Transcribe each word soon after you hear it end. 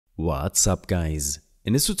What's up guys?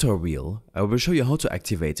 In this tutorial, I will show you how to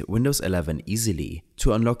activate Windows 11 easily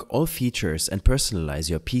to unlock all features and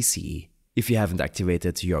personalize your PC. If you haven't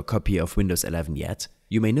activated your copy of Windows 11 yet,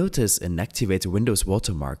 you may notice an Activate Windows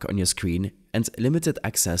watermark on your screen and limited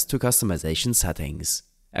access to customization settings.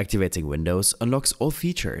 Activating Windows unlocks all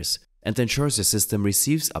features and ensures your system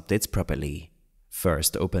receives updates properly.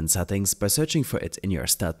 First, open Settings by searching for it in your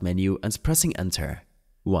Start menu and pressing Enter.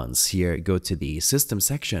 Once here, go to the System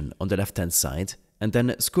section on the left-hand side and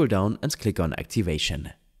then scroll down and click on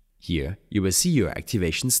Activation. Here, you will see your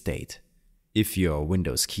activation state. If your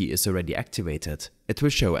Windows key is already activated, it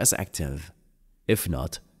will show as active. If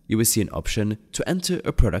not, you will see an option to enter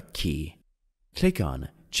a product key. Click on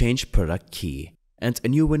Change Product Key and a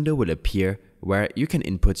new window will appear where you can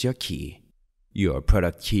input your key. Your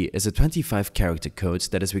product key is a 25-character code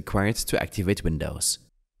that is required to activate Windows.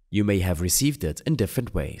 You may have received it in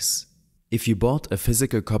different ways. If you bought a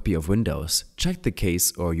physical copy of Windows, check the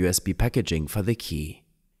case or USB packaging for the key.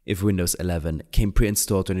 If Windows 11 came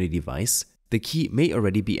pre-installed on your device, the key may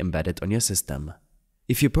already be embedded on your system.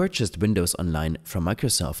 If you purchased Windows Online from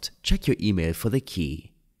Microsoft, check your email for the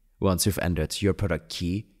key. Once you've entered your product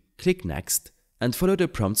key, click Next and follow the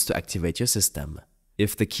prompts to activate your system.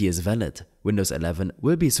 If the key is valid, Windows 11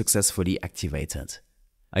 will be successfully activated.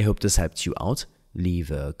 I hope this helped you out.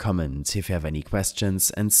 Leave a comment if you have any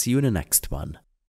questions and see you in the next one.